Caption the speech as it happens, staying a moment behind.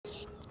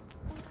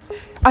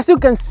As you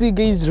can see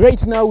guys,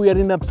 right now we are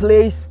in a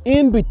place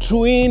in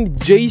between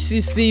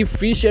JCC,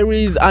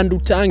 Fisheries and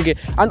Utange,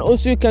 and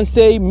also you can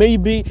say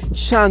maybe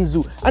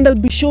Shanzu, and I'll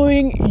be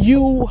showing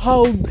you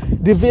how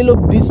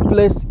developed this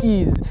place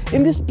is.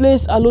 In this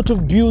place a lot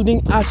of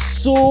buildings are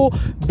so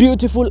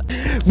beautiful.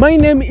 My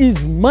name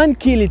is Man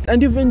Kilits,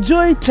 and if you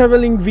enjoy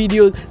traveling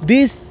videos,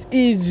 this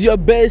is your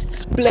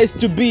best place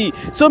to be.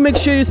 So make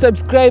sure you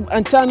subscribe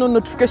and turn on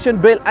notification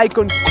bell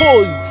icon,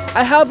 cause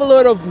I have a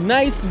lot of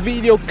nice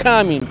video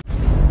coming.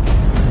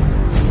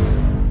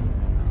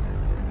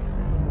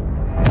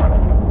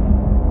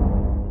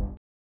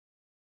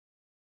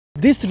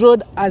 This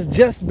road has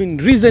just been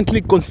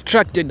recently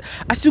constructed.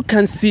 As you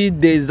can see,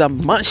 there's a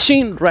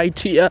machine right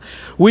here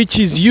which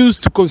is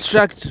used to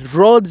construct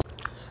roads.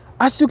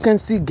 As you can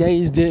see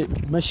guys, the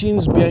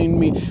machines behind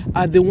me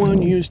are the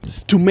one used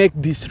to make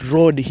this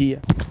road here.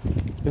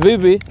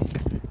 Baby.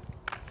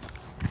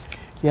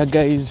 Yeah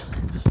guys,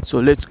 so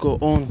let's go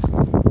on.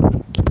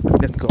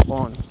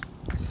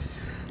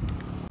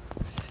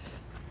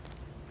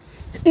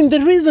 In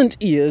the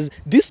recent years,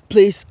 this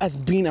place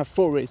has been a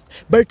forest,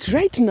 but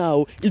right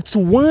now it's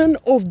one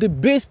of the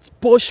best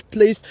posh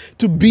place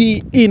to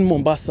be in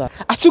Mombasa.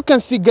 As you can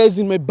see guys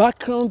in my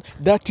background,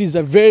 that is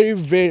a very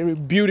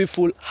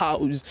beautiful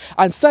house,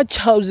 and such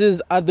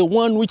houses are the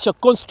one which are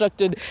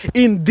constructed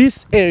in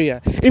this area.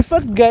 In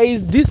fact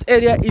guys, this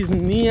area is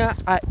near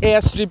an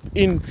airstrip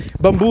in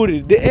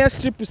Bamburi. The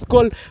airstrip is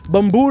called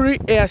Bamburi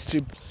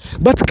airstrip.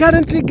 But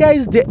currently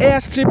guys, the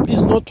airstrip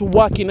is not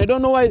working. I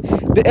don't know why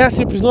the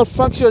airstrip is not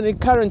functioning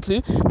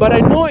currently, but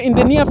I know in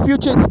the near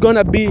future it's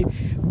gonna be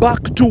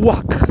back to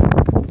work.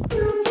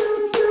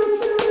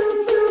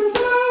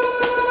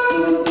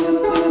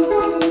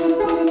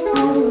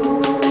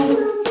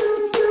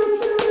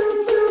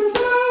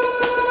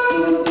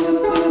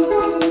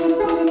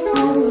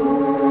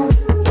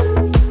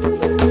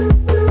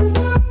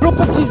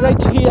 Property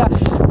right here,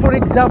 for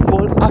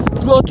example, a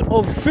plot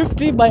of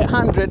 50 by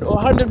 100 or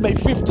 100 by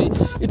 50,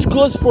 it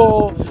goes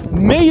for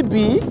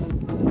maybe,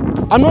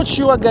 I'm not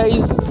sure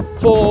guys,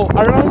 for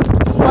around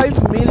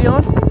 5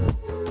 million.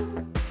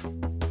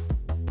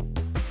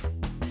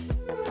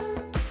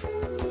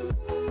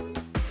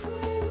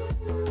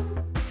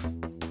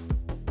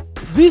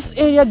 This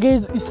area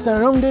guys is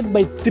surrounded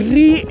by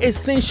 3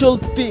 essential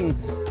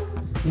things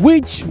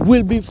which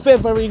will be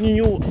favoring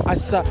you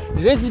as a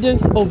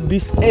resident of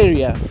this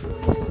area.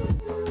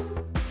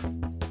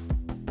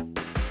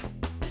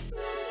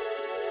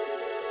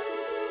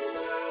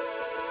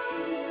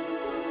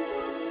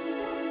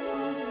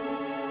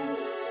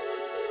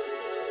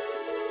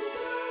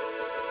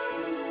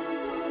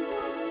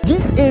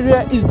 This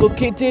area is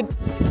located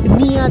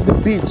near the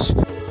beach.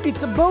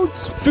 It's about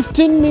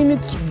 15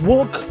 minutes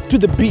walk to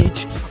the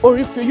beach, or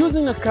if you're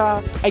using a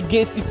car, I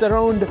guess it's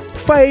around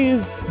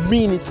 5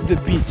 minutes to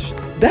the beach.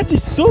 That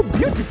is so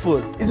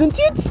beautiful, isn't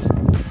it?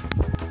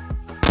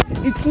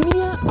 It's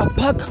near a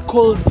park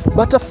called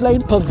Butterfly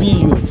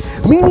Pavilion,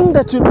 meaning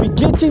that you'll be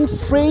getting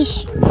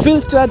fresh,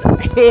 filtered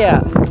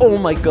air. Oh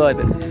my god,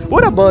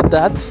 what about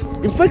that?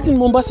 In fact, in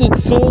Mombasa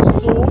it's so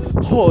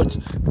hot,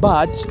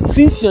 but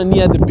since you're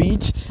near the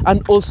beach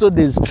and also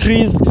there's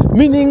trees,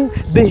 meaning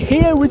the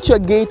air which you're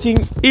getting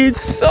is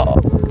so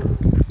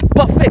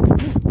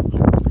perfect.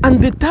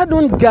 And the third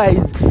one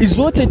guys is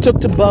what I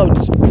talked about,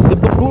 the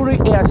Bamburi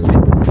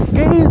airstrip.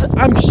 Guys,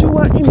 I'm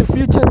sure in the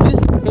future this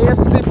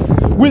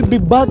airstrip will be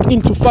back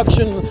into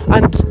function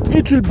and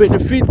it will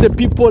benefit the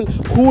people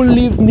who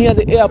live near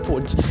the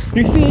airport.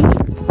 You see,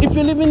 if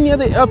you're living near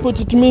the airport,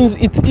 it means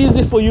it's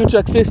easy for you to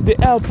access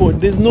the airport.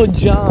 There's no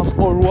jam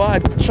or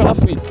what,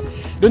 traffic.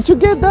 Don't you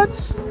get that?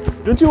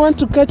 Don't you want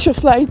to catch a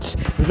flight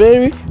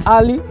very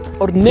early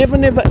or never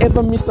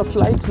ever miss a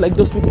flight like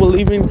those people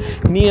living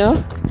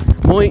near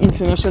Moi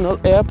International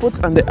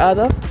Airport and the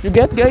other? You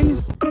get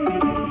guys?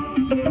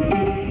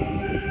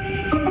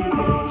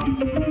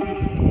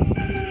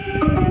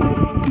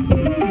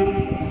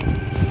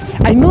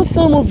 I know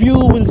some of you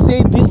will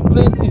say this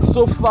place is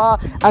so far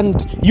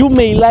and you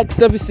may lack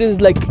services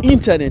like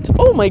internet.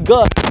 Oh my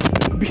god,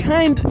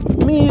 behind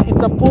me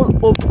it's a pole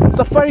of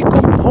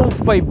Safaricom Home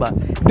Fiber,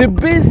 the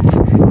best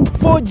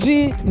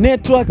 4G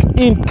network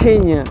in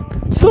Kenya.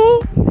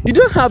 So you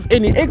don't have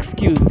any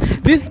excuse.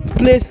 This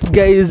place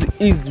guys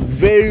is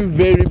very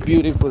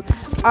beautiful,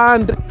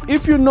 and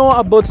if you know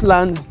about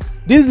lands,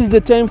 this is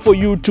the time for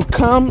you to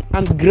come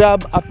and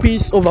grab a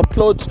piece of a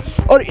plot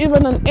or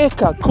even an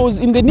acre, because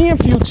in the near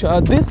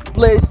future this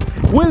place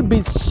will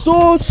be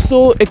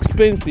so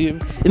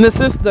expensive, in the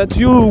sense that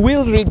you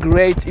will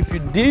regret if you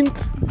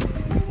didn't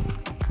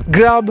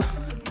grab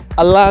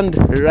a land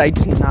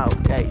right now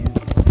guys.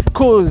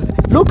 Because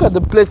look at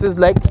the places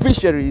like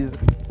Fisheries.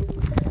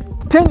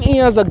 10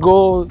 years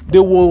ago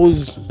there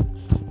was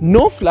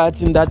no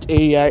flats in that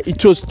area.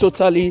 It was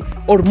totally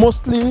or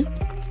mostly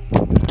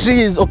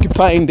trees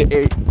occupying the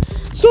area,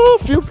 so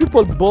few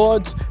people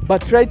bought.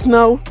 But right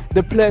now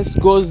the place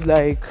goes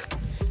like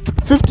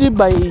 50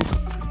 by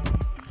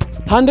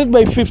 100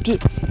 by 50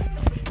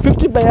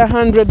 by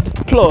 100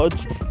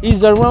 plot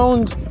is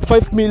around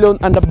 5 million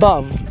and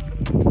above.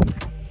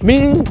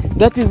 meaning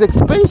that is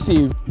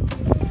expensive.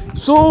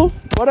 So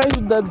what I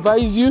would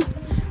advise you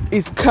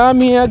is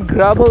come here,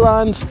 grab a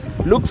land,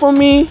 look for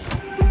me.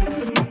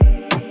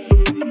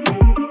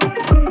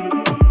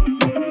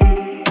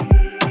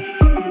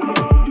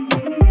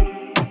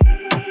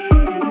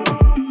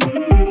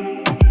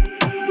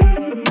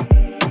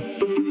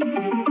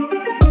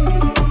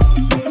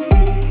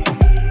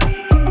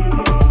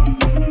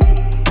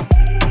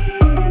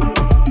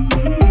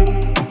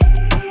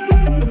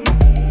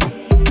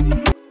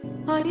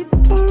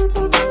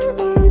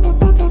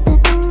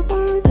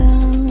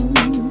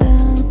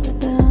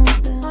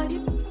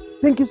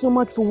 Thank you so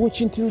much for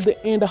watching till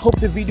the end. I hope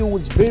the video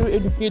was very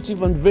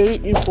educative and very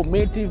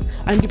informative,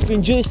 and if you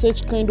enjoy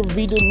such kind of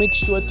video, make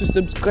sure to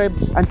subscribe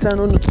and turn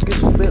on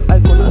notification bell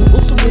icon, and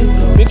also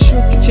make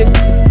sure to check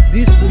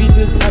these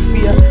videos up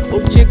here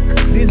or check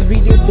this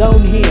video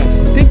down here.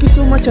 Thank you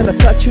so much, and I'll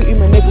catch you in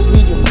my next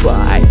video.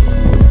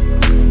 Bye.